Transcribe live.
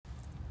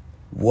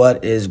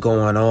What is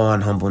going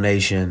on, Humble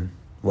Nation?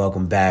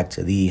 Welcome back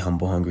to the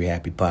Humble, Hungry,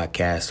 Happy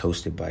podcast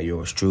hosted by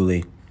yours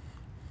truly.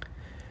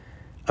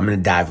 I'm going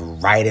to dive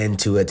right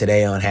into it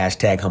today on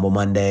hashtag Humble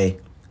Monday.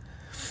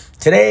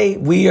 Today,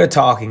 we are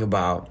talking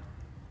about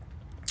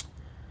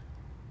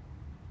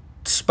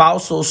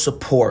spousal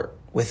support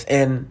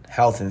within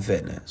health and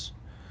fitness.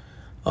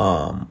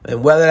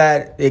 And whether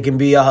that it can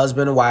be a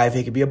husband or wife,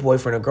 it could be a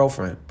boyfriend or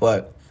girlfriend.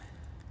 But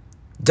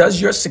does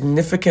your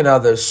significant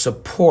other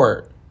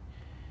support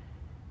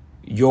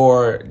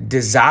your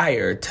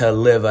desire to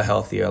live a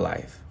healthier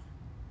life?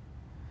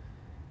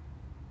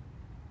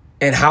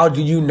 And how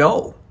do you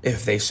know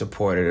if they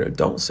support it or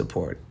don't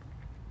support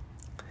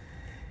it?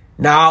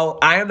 Now,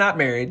 I am not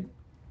married,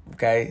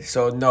 okay?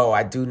 So no,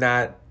 I do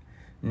not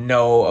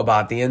know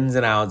about the ins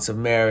and outs of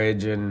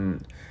marriage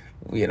and,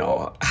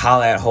 how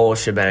that whole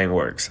shebang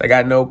works. I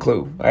got no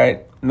clue, all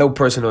right? No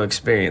personal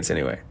experience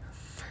anyway.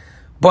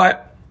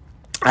 But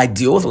I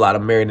deal with a lot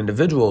of married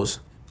individuals.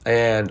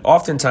 And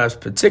oftentimes,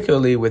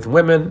 particularly with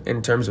women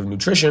in terms of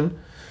nutrition,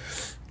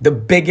 the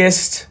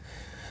biggest,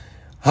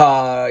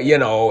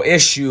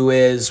 issue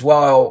is,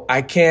 well,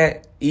 I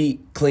can't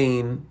eat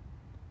clean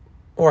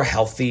or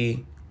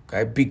healthy,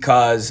 okay,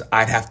 because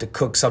I'd have to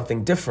cook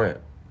something different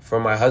for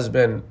my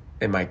husband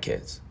and my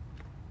kids.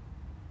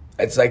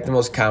 It's like the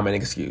most common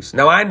excuse.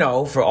 Now, I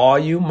know for all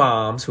you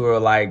moms who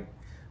are like,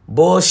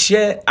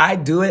 bullshit, I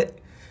do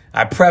it.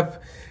 I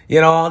prep,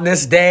 on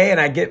this day and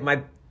I get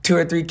my 2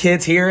 or 3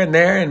 kids here and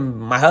there, and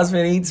my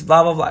husband eats,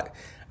 blah, blah, blah.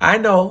 I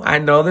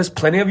know there's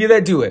plenty of you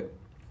that do it,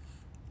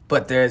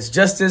 but there's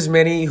just as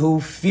many who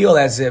feel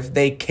as if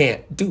they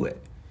can't do it.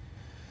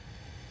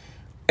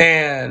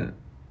 And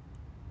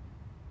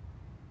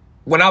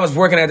when I was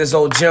working at this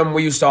old gym,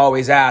 we used to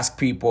always ask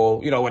people,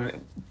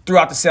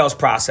 throughout the sales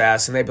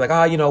process, and they'd be like,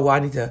 I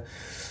need to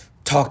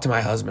talk to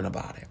my husband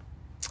about it.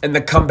 And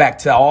the comeback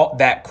to all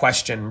that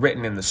question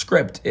written in the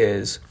script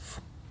is,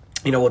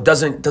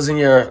 doesn't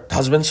your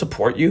husband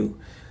support you?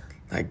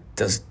 Like,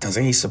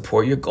 doesn't he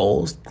support your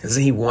goals?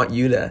 Doesn't he want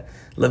you to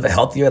live a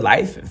healthier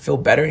life and feel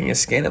better in your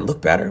skin and look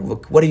better?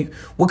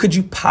 What could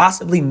you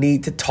possibly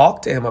need to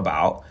talk to him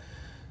about?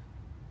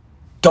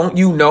 Don't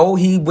you know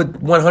he would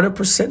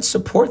 100%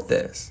 support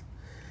this?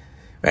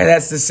 Right?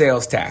 That's the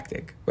sales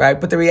tactic,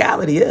 right? But the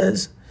reality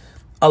is,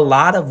 a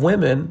lot of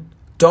women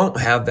don't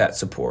have that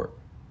support.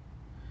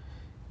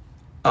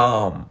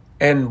 Why?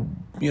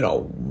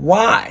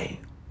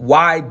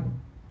 Why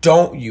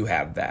don't you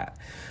have that?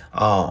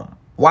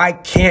 Why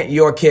can't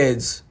your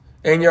kids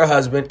and your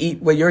husband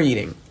eat what you're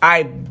eating?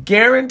 I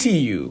guarantee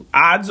you,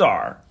 odds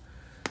are,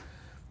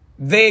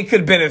 they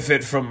could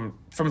benefit from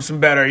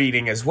some better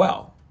eating as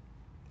well.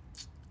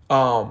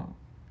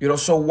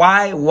 So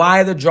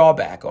why the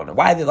drawback on it?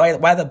 Why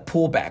the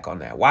pullback on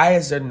that? Why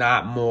is there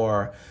not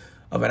more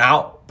of an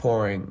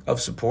outpouring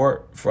of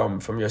support from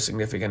your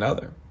significant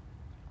other?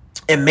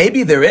 And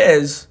maybe there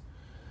is,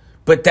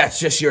 but that's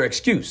just your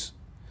excuse.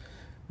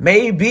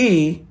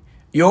 Maybe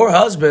your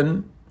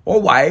husband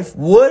or wife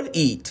would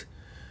eat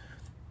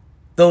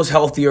those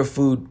healthier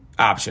food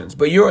options,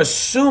 but you're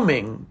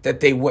assuming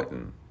that they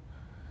wouldn't.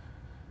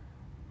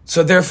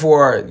 So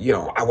therefore,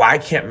 I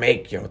can't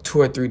make, 2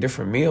 or 3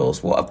 different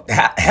meals. Well,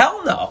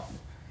 hell no.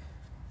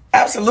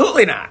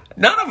 Absolutely not.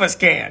 None of us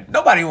can.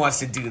 Nobody wants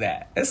to do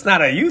that. It's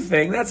not a you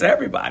thing. That's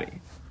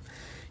everybody.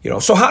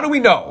 So how do we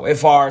know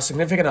if our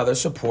significant other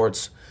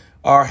supports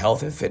our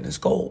health and fitness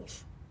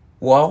goals?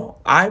 Well,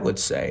 I would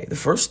say the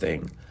first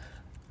thing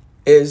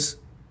is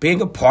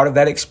being a part of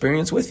that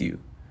experience with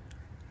you.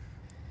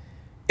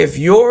 If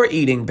you're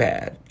eating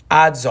bad,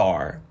 odds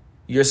are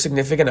your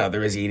significant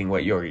other is eating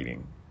what you're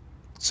eating.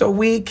 So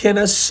we can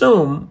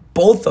assume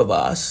both of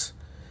us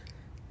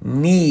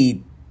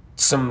need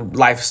some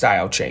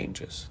lifestyle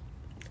changes.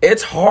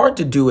 It's hard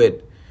to do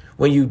it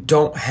when you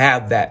don't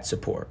have that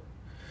support.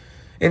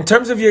 In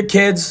terms of your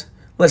kids,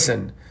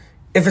 listen,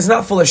 if it's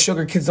not full of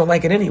sugar, kids don't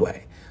like it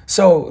anyway.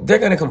 So they're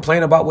going to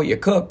complain about what you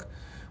cook,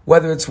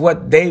 whether it's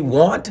what they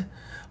want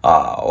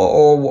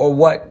or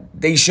what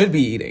they should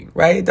be eating,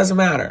 right? It doesn't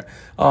matter.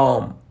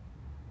 When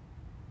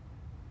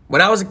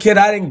I was a kid,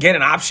 I didn't get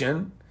an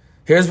option.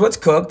 Here's what's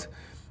cooked.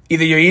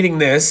 Either you're eating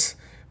this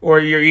or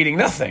you're eating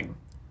nothing.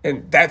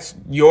 And that's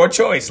your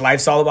choice.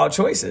 Life's all about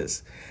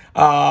choices.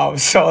 So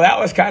that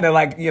was kind of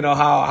like,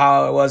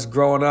 how it was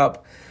growing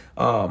up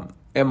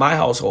in my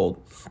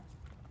household.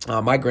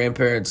 My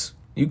grandparents,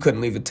 you couldn't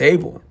leave the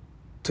table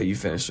till you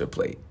finished your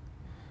plate.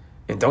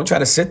 And don't try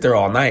to sit there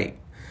all night,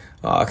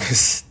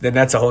 because then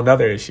that's a whole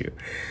nother issue.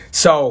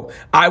 So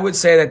I would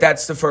say that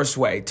that's the first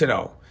way to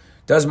know.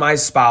 Does my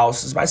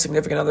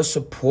significant other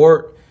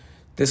support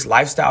this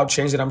lifestyle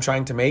change that I'm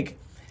trying to make?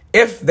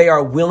 If they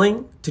are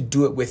willing to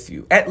do it with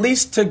you, at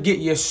least to get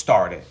you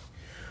started,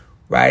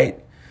 right?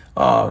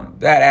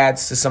 That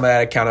adds to some of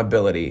that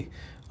accountability.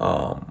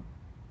 So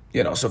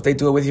if they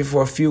do it with you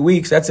for a few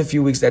weeks, that's a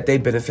few weeks that they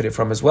benefited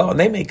from as well. And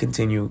they may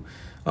continue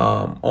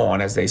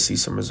on as they see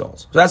some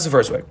results. So that's the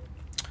first way.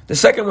 The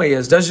second way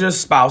is, does your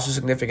spouse or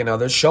significant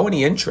other show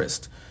any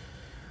interest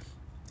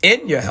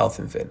in your health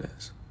and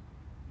fitness?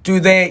 Do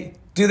they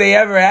Do they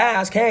ever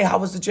ask, hey, how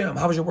was the gym?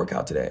 How was your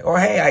workout today? Or,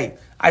 hey,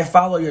 I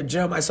follow your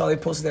gym. I saw they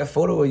posted that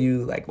photo of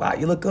you. Like, wow,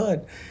 you look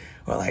good.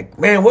 Or like,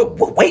 man,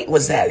 what weight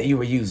was that you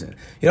were using?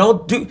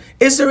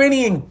 Is there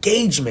any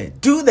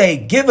engagement? Do they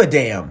give a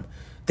damn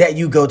that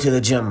you go to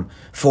the gym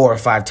 4 or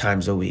 5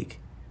 times a week?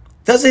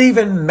 Does it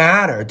even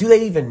matter? Do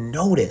they even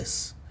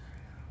notice?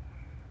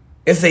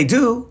 If they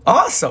do,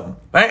 awesome,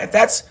 right?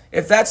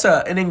 If that's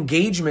an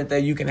engagement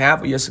that you can have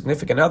with your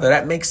significant other,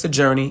 that makes the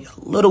journey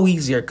a little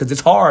easier because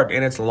it's hard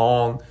and it's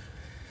long.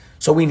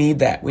 So we need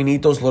that. We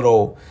need those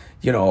little,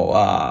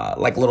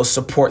 like little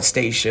support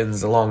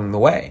stations along the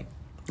way.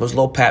 Those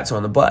little pats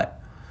on the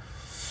butt.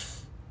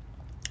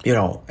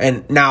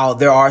 And now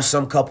there are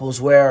some couples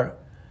where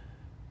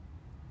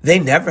they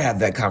never have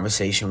that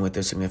conversation with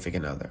their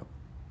significant other.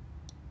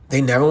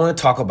 They never want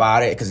to talk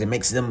about it because it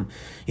makes them,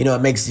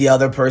 it makes the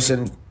other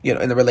person,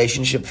 in the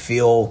relationship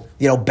feel,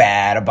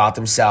 bad about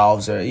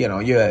themselves. Or,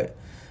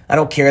 I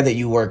don't care that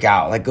you work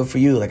out. Like, good for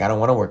you. Like, I don't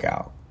want to work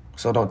out.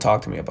 So don't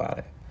talk to me about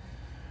it.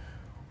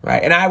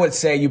 Right. And I would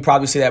say you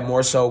probably see that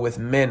more so with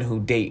men who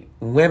date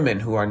women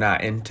who are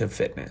not into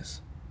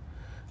fitness,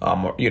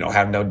 or,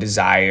 have no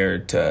desire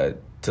to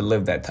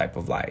live that type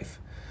of life.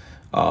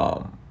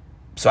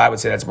 So I would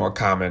say that's more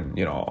common,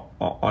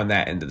 on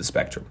that end of the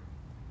spectrum.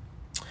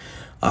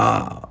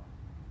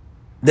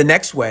 The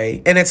next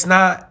way, and it's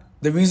not,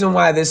 the reason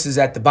why this is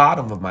at the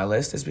bottom of my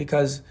list is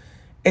because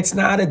it's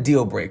not a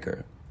deal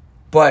breaker,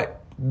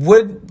 but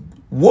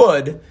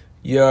would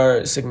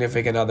your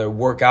significant other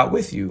work out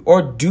with you?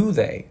 Or do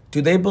they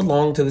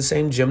belong to the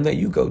same gym that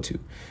you go to?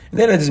 And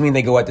then it doesn't mean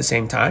they go at the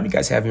same time. You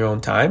guys have your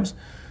own times,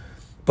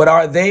 but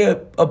are they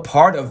a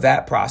part of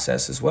that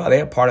process as well? Are they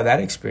a part of that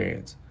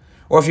experience?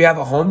 Or if you have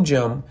a home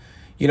gym,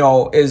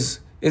 is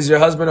your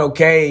husband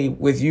okay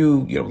with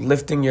you,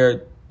 lifting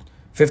your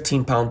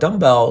 15-pound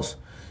dumbbells,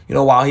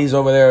 while he's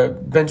over there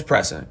bench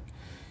pressing?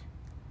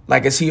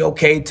 Like, is he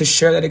okay to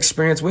share that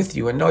experience with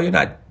you? And no, you're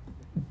not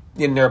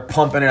in there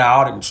pumping it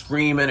out and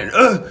screaming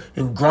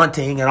and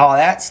grunting and all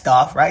that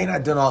stuff, right? You're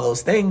not doing all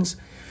those things.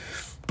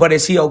 But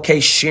is he okay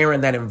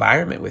sharing that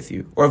environment with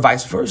you, or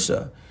vice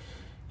versa?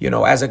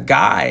 As a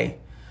guy,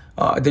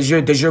 does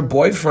your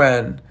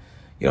boyfriend,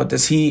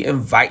 does he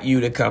invite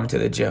you to come to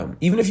the gym,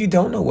 even if you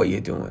don't know what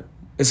you're doing?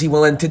 Is he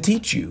willing to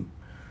teach you?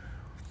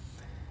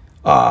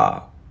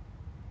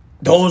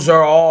 Those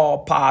are all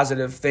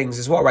positive things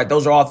as well, right?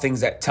 Those are all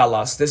things that tell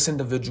us this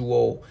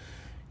individual,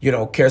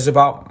 cares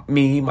about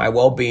me, my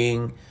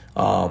well-being,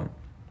 and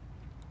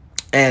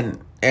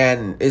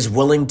is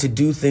willing to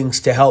do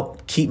things to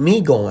help keep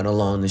me going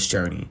along this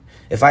journey.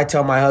 If I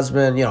tell my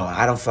husband,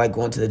 I don't feel like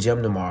going to the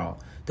gym tomorrow,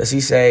 does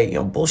he say,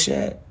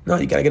 bullshit? No,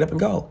 you got to get up and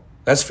go.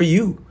 That's for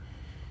you.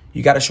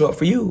 You got to show up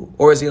for you.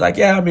 Or is he like,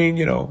 yeah, I mean,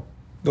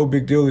 no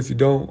big deal if you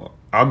don't,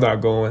 I'm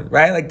not going,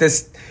 right? Like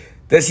this,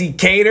 does he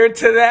cater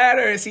to that?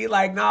 Or is he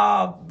like,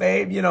 nah,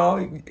 babe, you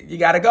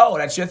got to go.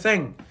 That's your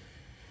thing.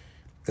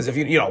 Because if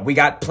we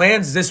got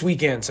plans this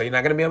weekend, so you're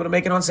not going to be able to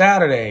make it on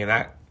Saturday, and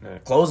I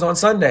closed on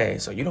Sunday.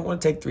 So you don't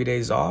want to take 3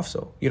 days off.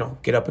 So,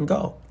 get up and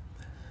go.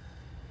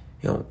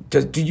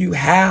 Do you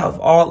have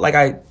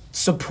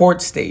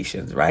support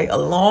stations, right?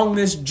 Along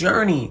this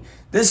journey.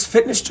 This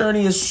fitness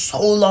journey is so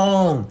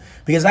long,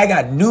 because I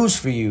got news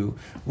for you.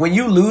 When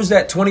you lose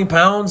that 20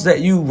 pounds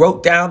that you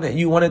wrote down that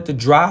you wanted to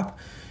drop,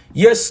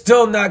 you're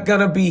still not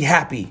going to be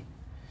happy.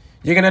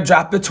 You're going to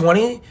drop the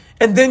 20,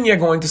 and then you're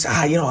going to say,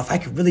 if I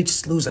could really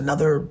just lose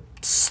another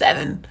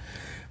 7,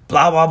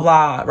 blah, blah,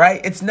 blah,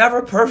 right? It's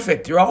never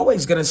perfect. You're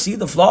always going to see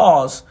the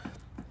flaws.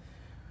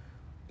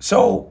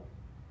 So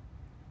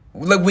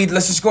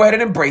let's just go ahead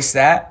and embrace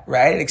that,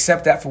 right?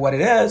 Accept that for what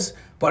it is,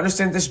 but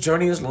understand this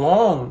journey is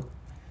long.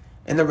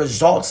 And the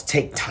results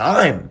take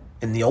time.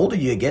 And the older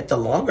you get, the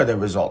longer the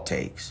result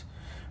takes,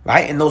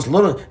 right? And now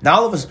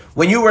all of us,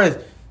 when you were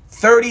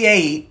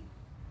 38,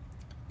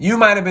 you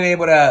might have been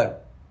able to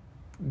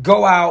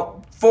go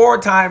out 4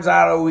 times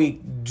out of a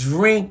week,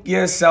 drink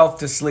yourself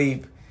to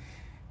sleep,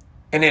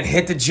 and then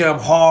hit the gym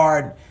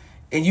hard,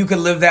 and you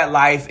can live that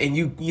life, and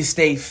you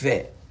stay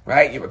fit,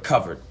 right? You're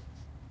recovered.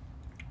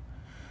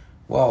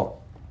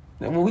 Well,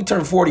 when we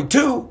turn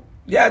 42,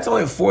 yeah, it's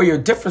only a 4-year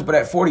difference, but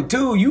at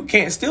 42, you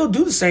can't still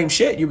do the same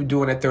shit you were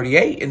doing at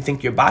 38 and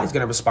think your body's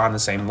going to respond the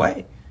same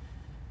way.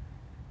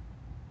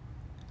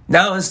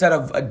 Now, instead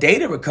of a day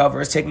to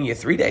recover, it's taking you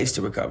 3 days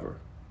to recover.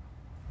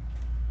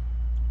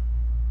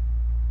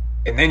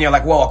 And then you're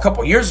like, well, a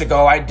couple years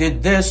ago, I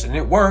did this and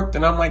it worked.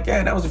 And I'm like,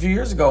 yeah, that was a few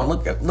years ago. And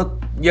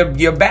look,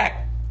 you're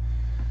back.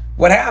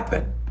 What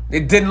happened?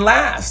 It didn't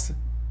last.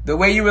 The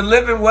way you were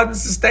living wasn't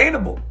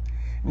sustainable.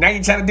 Now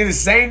you're trying to do the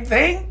same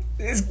thing?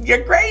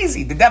 You're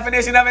crazy. The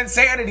definition of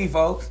insanity,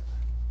 folks.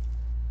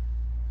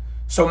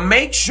 So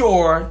make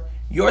sure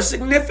your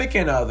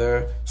significant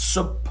other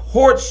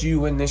supports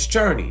you in this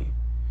journey.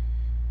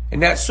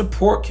 And that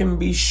support can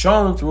be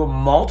shown through a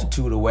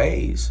multitude of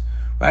ways,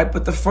 right?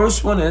 But the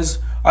first one is,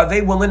 are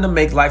they willing to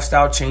make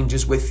lifestyle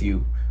changes with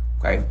you,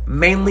 right?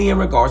 Mainly in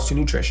regards to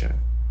nutrition.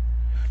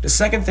 The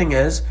second thing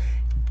is,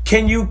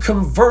 Can you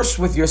converse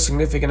with your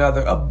significant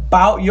other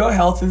about your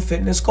health and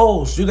fitness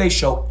goals? Do they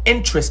show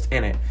interest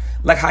in it?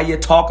 Like how you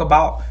talk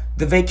about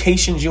the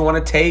vacations you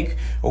want to take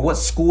or what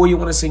school you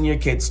want to send your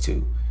kids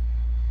to.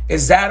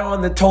 Is that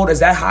on the total? Is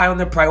that high on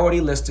the priority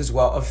list as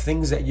well of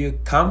things that you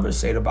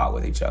conversate about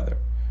with each other?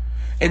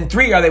 And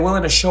 3, are they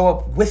willing to show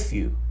up with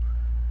you?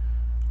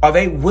 Are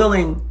they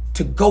willing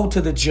to go to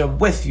the gym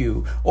with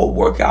you or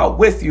work out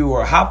with you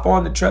or hop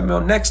on the treadmill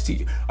next to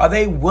you? Are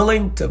they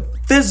willing to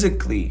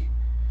physically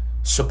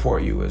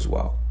support you as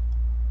well?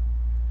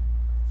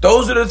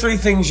 Those are the 3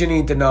 things you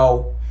need to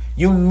know.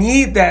 You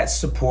need that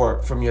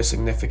support from your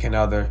significant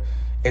other.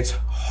 It's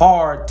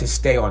hard to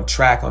stay on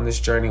track on this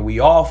journey. We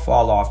all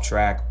fall off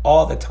track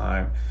all the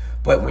time.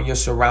 But when you're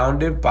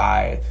surrounded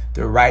by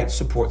the right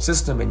support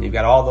system and you've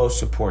got all those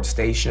support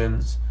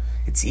stations,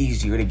 it's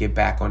easier to get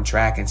back on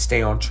track and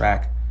stay on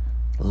track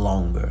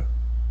longer.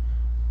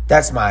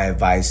 That's my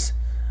advice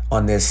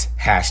on this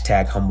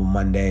 #Humble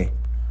Monday.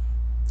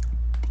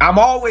 I'm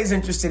always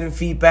interested in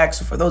feedback.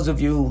 So for those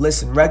of you who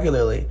listen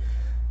regularly,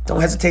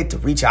 don't hesitate to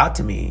reach out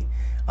to me.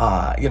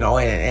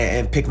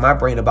 And pick my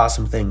brain about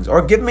some things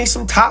or give me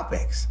some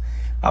topics.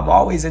 I'm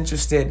always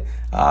interested,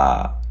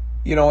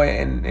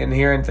 in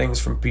hearing things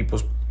from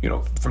people's,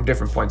 from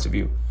different points of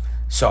view.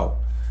 So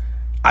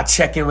I'll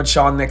check in with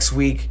y'all next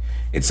week.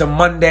 It's a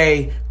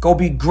Monday. Go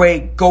be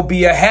great. Go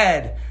be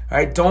ahead. All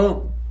right.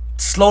 Don't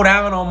slow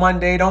down on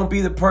Monday. Don't be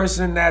the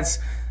person that's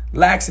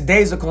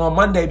lackadaisical on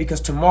Monday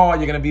because tomorrow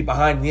you're going to be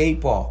behind the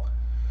 8 ball.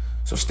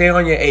 So stay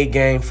on your A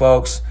game,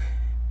 folks.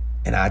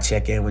 And I'll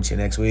check in with you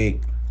next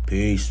week.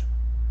 Peace.